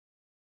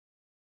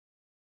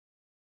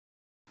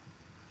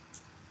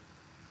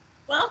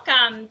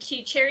Welcome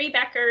to Cherry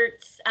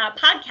Bekaert's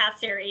podcast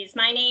series.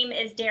 My name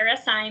is Dara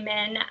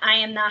Simon. I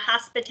am the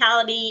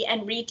hospitality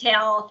and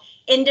retail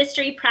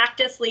industry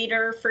practice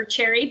leader for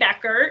Cherry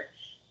Bekaert.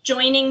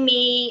 Joining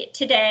me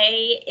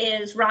today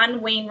is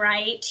Ron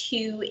Wainwright,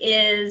 who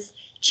is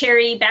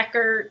Cherry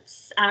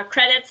Bekaert's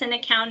credits and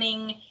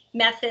accounting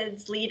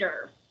methods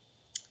leader.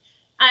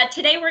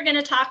 Today we're going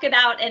to talk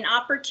about an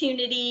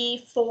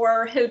opportunity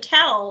for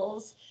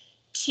hotels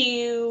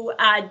to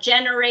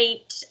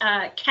generate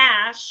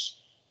cash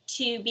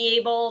to be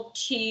able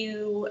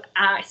to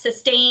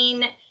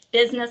sustain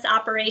business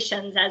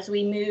operations as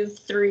we move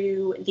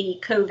through the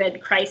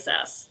COVID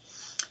crisis.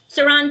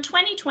 So Ron,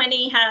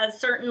 2020 has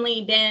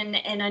certainly been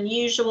an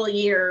unusual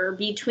year.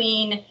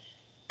 Between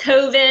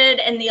COVID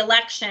and the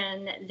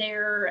election,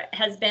 there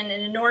has been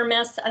an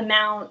enormous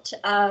amount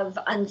of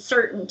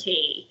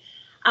uncertainty.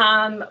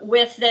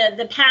 With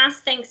the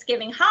past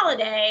Thanksgiving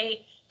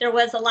holiday, there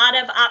was a lot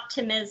of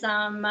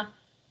optimism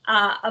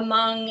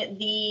among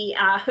the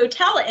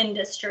hotel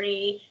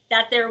industry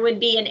that there would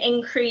be an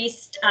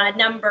increased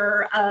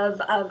number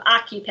of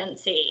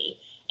occupancy.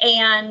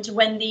 And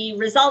when the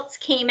results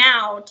came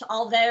out,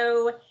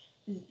 although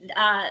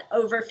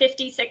over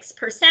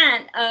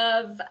 56%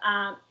 of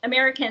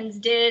Americans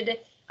did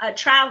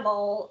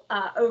travel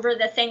over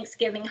the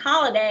Thanksgiving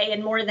holiday,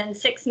 and more than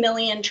 6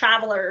 million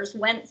travelers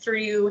went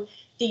through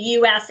the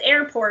U.S.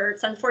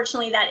 airports,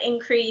 unfortunately, that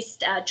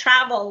increased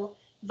travel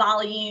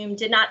volume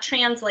did not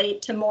translate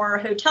to more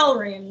hotel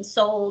rooms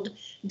sold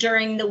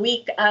during the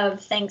week of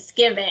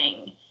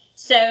Thanksgiving.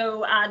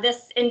 So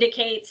this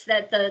indicates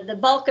that the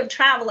bulk of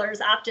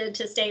travelers opted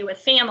to stay with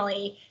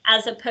family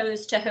as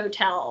opposed to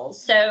hotels.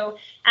 So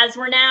as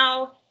we're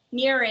now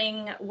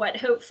nearing what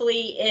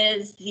hopefully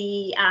is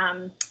the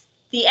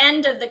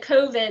end of the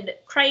COVID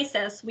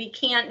crisis, we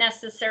can't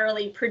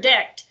necessarily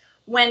predict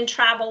when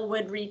travel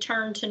would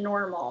return to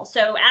normal.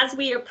 So as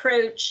we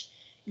approach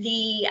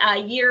the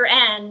year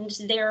end,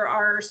 there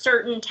are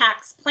certain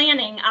tax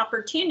planning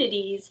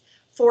opportunities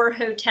for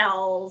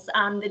hotels.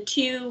 The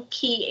two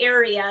key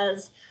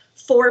areas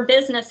for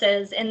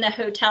businesses in the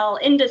hotel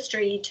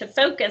industry to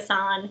focus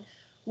on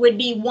would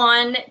be,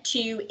 one,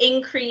 to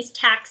increase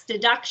tax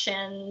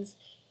deductions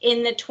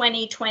in the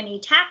 2020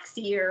 tax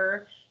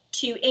year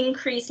to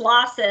increase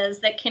losses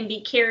that can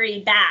be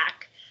carried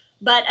back.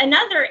 But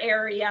another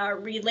area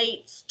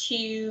relates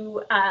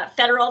to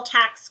federal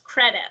tax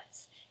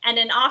credits. And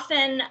an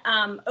often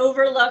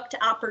overlooked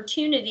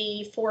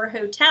opportunity for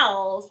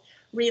hotels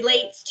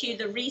relates to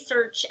the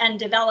research and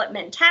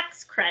development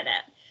tax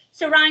credit.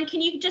 So Ron,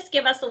 can you just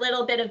give us a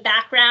little bit of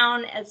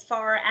background as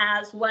far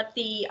as what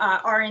the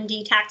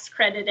R&D tax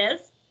credit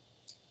is?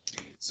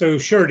 So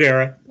sure,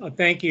 Dara,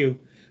 thank you.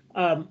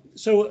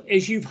 So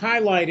as you've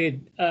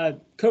highlighted,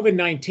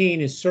 COVID-19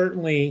 has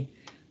certainly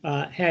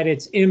had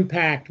its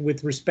impact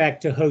with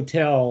respect to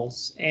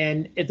hotels.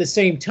 And at the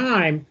same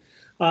time,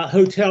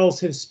 hotels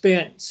have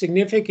spent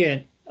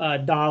significant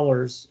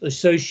dollars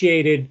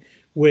associated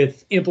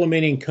with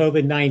implementing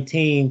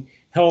COVID-19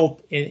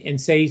 health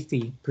and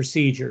safety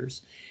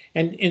procedures.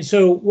 And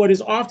so what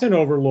is often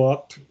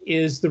overlooked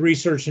is the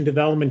research and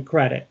development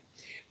credit,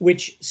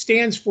 which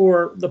stands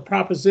for the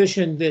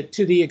proposition that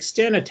to the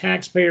extent a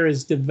taxpayer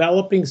is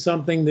developing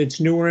something that's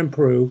new or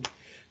improved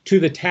to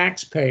the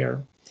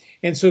taxpayer.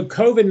 And so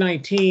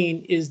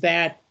COVID-19 is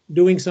that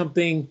doing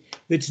something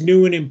that's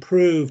new and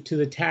improved to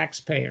the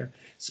taxpayer.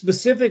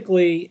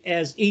 Specifically,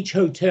 as each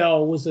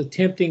hotel was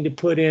attempting to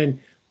put in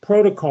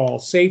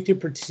protocols, safety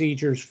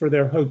procedures for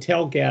their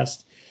hotel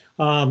guests,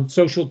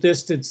 social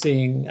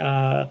distancing.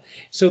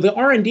 So the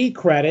R&D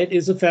credit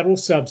is a federal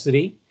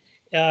subsidy.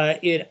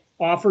 It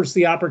offers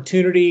the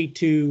opportunity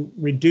to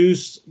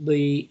reduce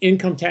the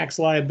income tax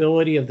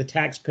liability of the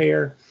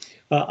taxpayer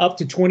up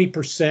to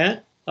 20%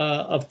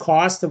 of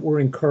costs that were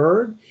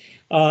incurred,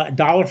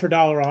 dollar for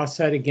dollar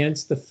offset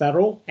against the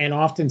federal and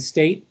often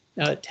state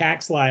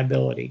tax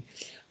liability.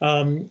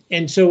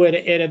 And so at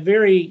a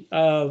very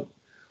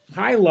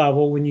high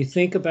level, when you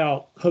think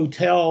about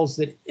hotels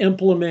that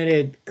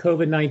implemented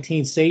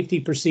COVID-19 safety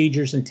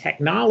procedures and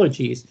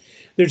technologies,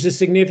 there's a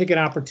significant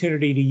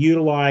opportunity to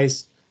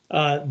utilize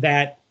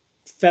that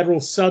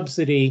federal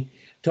subsidy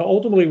to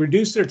ultimately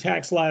reduce their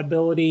tax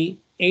liability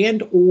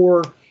and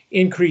or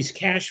increase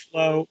cash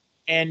flow.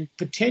 And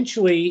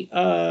potentially,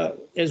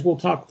 as we'll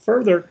talk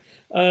further,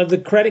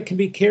 the credit can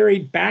be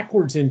carried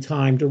backwards in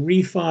time to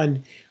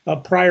refund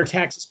prior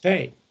taxes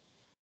paid.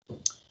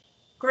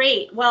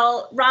 Great.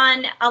 Well,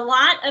 Ron, a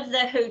lot of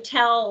the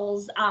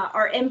hotels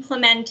are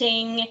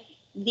implementing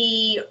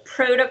the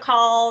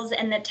protocols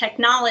and the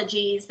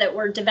technologies that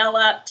were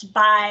developed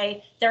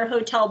by their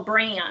hotel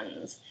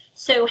brands.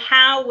 So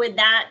how would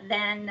that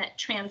then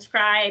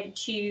transcribe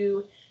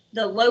to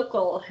the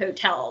local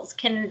hotels?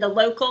 Can the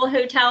local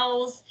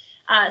hotels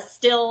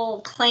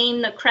still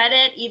claim the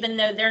credit even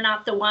though they're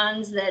not the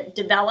ones that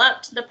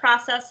developed the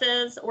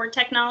processes or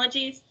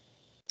technologies?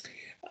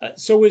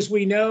 So as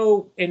we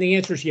know, and the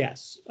answer is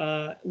yes,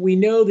 we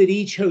know that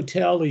each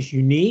hotel is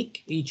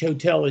unique, each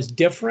hotel is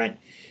different,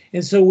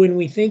 And so when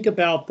we think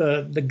about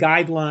the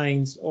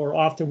guidelines, or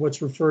often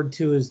what's referred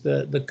to as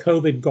the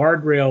COVID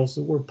guardrails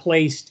that were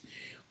placed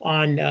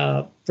on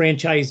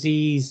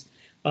franchisees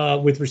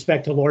with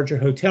respect to larger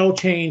hotel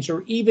chains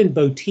or even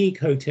boutique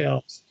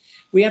hotels,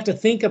 we have to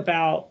think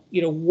about,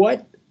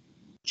 what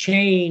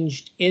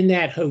changed in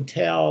that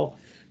hotel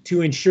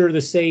to ensure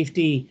the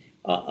safety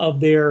of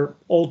their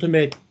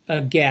ultimate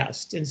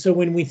guest. And so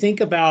when we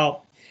think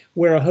about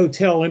where a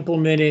hotel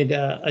implemented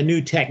a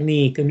new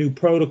technique, a new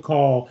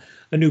protocol,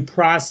 a new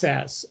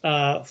process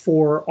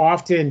for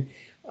often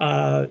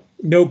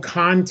no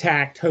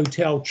contact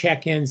hotel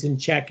check-ins and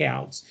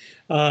check-outs.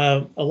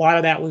 A lot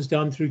of that was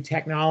done through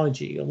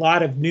technology. A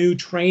lot of new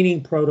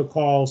training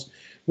protocols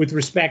with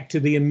respect to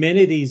the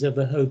amenities of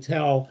the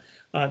hotel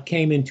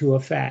came into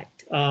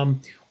effect.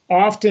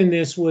 Often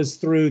this was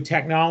through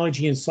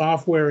technology and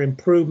software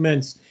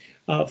improvements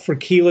for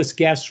keyless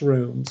guest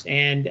rooms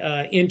and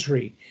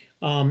entry.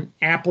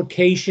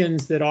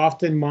 Applications that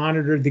often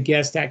monitored the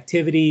guest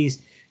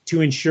activities to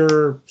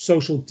ensure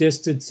social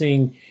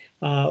distancing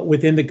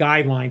within the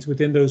guidelines,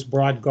 within those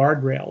broad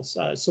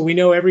guardrails. So we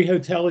know every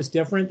hotel is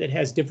different. It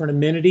has different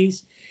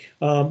amenities.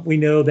 We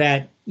know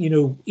that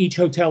each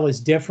hotel is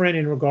different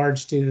in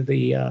regards to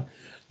the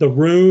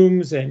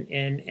rooms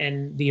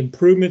and the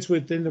improvements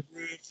within the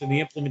rooms and the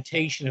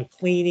implementation of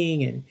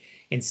cleaning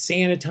and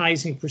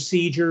sanitizing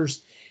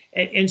procedures.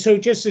 And so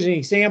just as an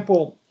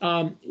example,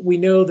 we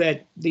know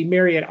that the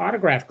Marriott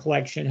Autograph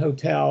Collection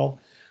Hotel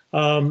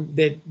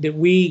that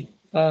we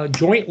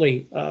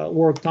jointly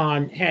worked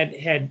on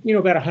had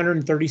about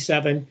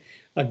 137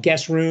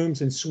 guest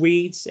rooms and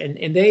suites,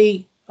 and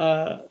they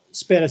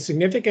spent a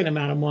significant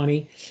amount of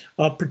money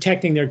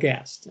protecting their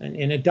guests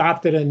and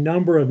adopted a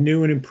number of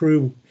new and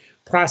improved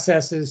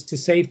processes to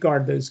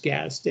safeguard those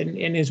guests.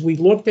 And as we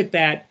looked at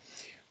that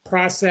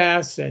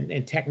process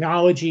and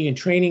technology and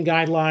training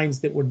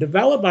guidelines that were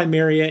developed by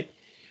Marriott,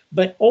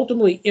 but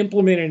ultimately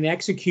implemented and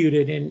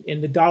executed,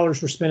 and the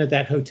dollars were spent at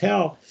that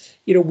hotel,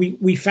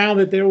 we found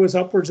that there was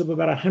upwards of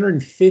about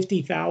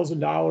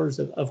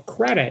 $150,000 of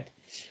credit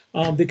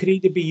that could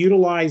either be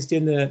utilized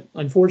in the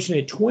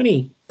unfortunate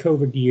 20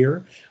 COVID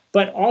year,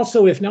 but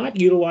also, if not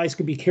utilized,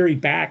 could be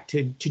carried back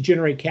to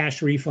generate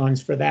cash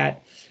refunds for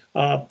that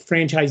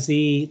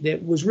franchisee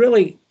that was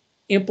really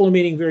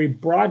implementing very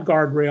broad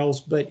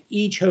guardrails, but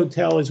each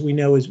hotel, as we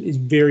know, is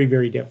very,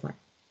 very different.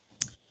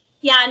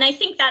 Yeah, and I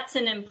think that's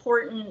an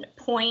important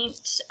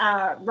point,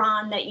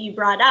 Ron, that you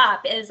brought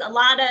up, is a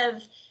lot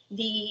of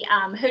the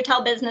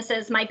hotel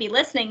businesses might be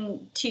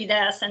listening to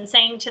this and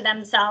saying to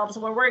themselves,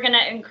 well, we're going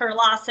to incur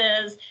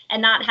losses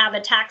and not have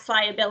a tax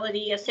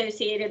liability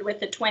associated with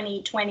the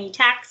 2020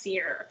 tax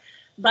year.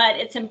 But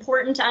it's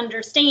important to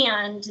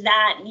understand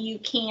that you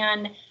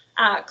can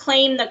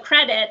claim the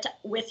credit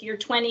with your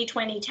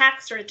 2020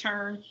 tax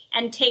return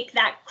and take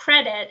that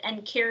credit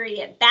and carry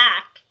it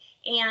back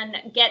and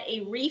get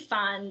a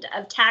refund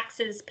of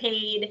taxes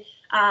paid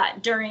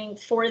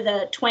for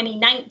the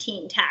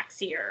 2019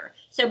 tax year.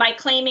 So by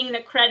claiming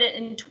the credit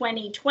in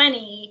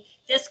 2020,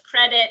 this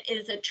credit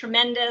is a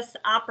tremendous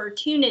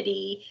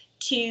opportunity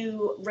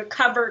to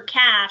recover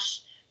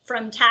cash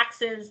from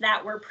taxes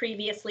that were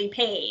previously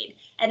paid.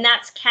 And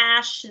that's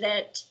cash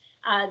that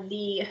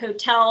the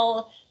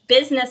hotel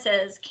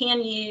businesses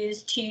can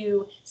use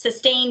to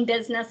sustain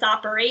business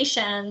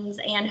operations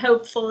and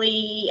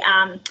hopefully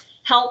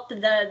help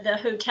the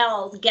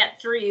hotels get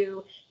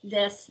through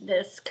this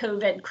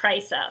COVID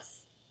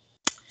crisis.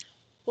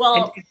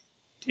 Well,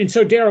 and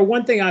so Dara,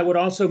 one thing I would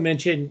also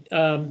mention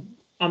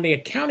on the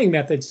accounting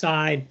method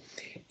side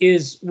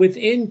is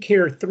within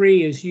CARE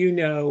 3, as you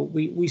know,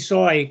 we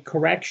saw a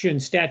correction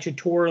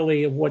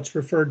statutorily of what's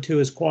referred to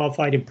as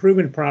qualified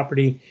improvement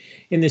property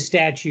in the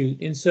statute.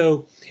 And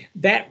so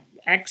that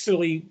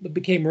actually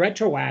became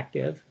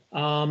retroactive.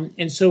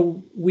 And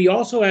so we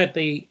also at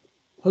the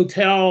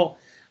hotel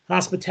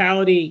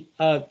hospitality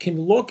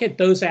can look at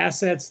those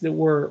assets that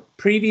were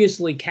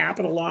previously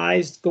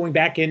capitalized, going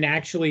back in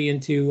actually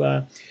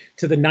into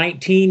to the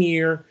 19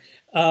 year,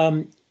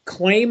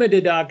 claim a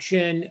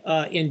deduction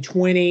in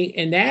 20,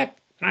 and that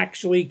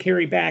actually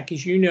carry back,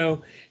 as you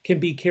know, can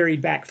be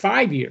carried back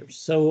 5 years.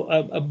 So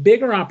a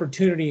bigger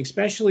opportunity,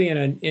 especially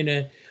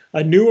in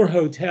a newer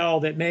hotel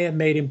that may have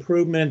made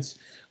improvements,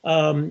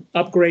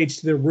 upgrades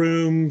to the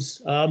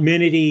rooms,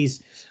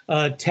 amenities,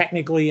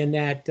 technically in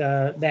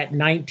that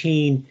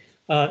 19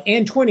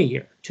 and 20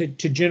 year to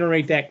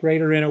generate that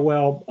greater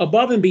NOL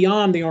above and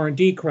beyond the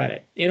R&D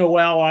credit.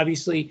 NOL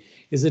obviously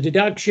is a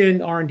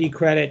deduction, R&D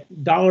credit,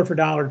 dollar for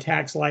dollar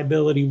tax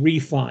liability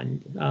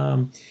refund.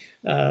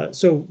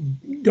 So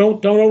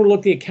don't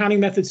overlook the accounting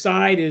method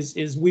side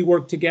as we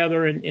work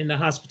together in the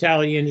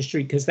hospitality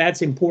industry, because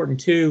that's important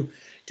too,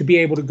 to be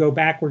able to go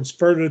backwards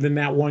further than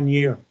that 1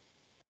 year.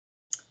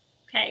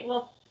 Okay,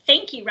 well,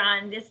 thank you,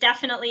 Ron. This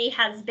definitely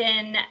has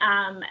been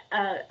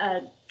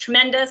a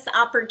tremendous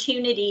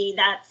opportunity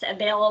that's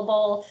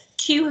available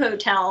to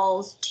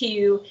hotels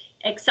to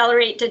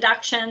accelerate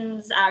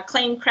deductions,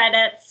 claim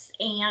credits,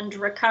 and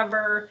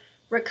recover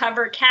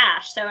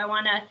cash. So I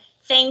want to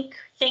thank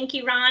Thank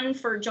you, Ron,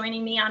 for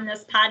joining me on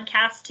this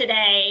podcast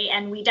today.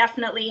 And we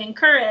definitely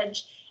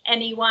encourage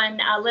anyone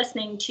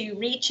listening to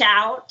reach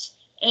out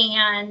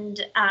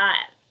and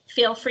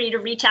feel free to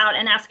reach out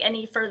and ask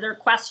any further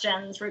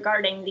questions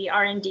regarding the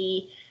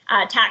R&D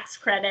tax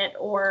credit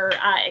or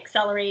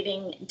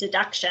accelerating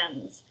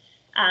deductions.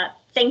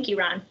 Thank you,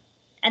 Ron.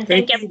 And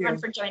thank everyone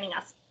for joining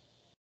us.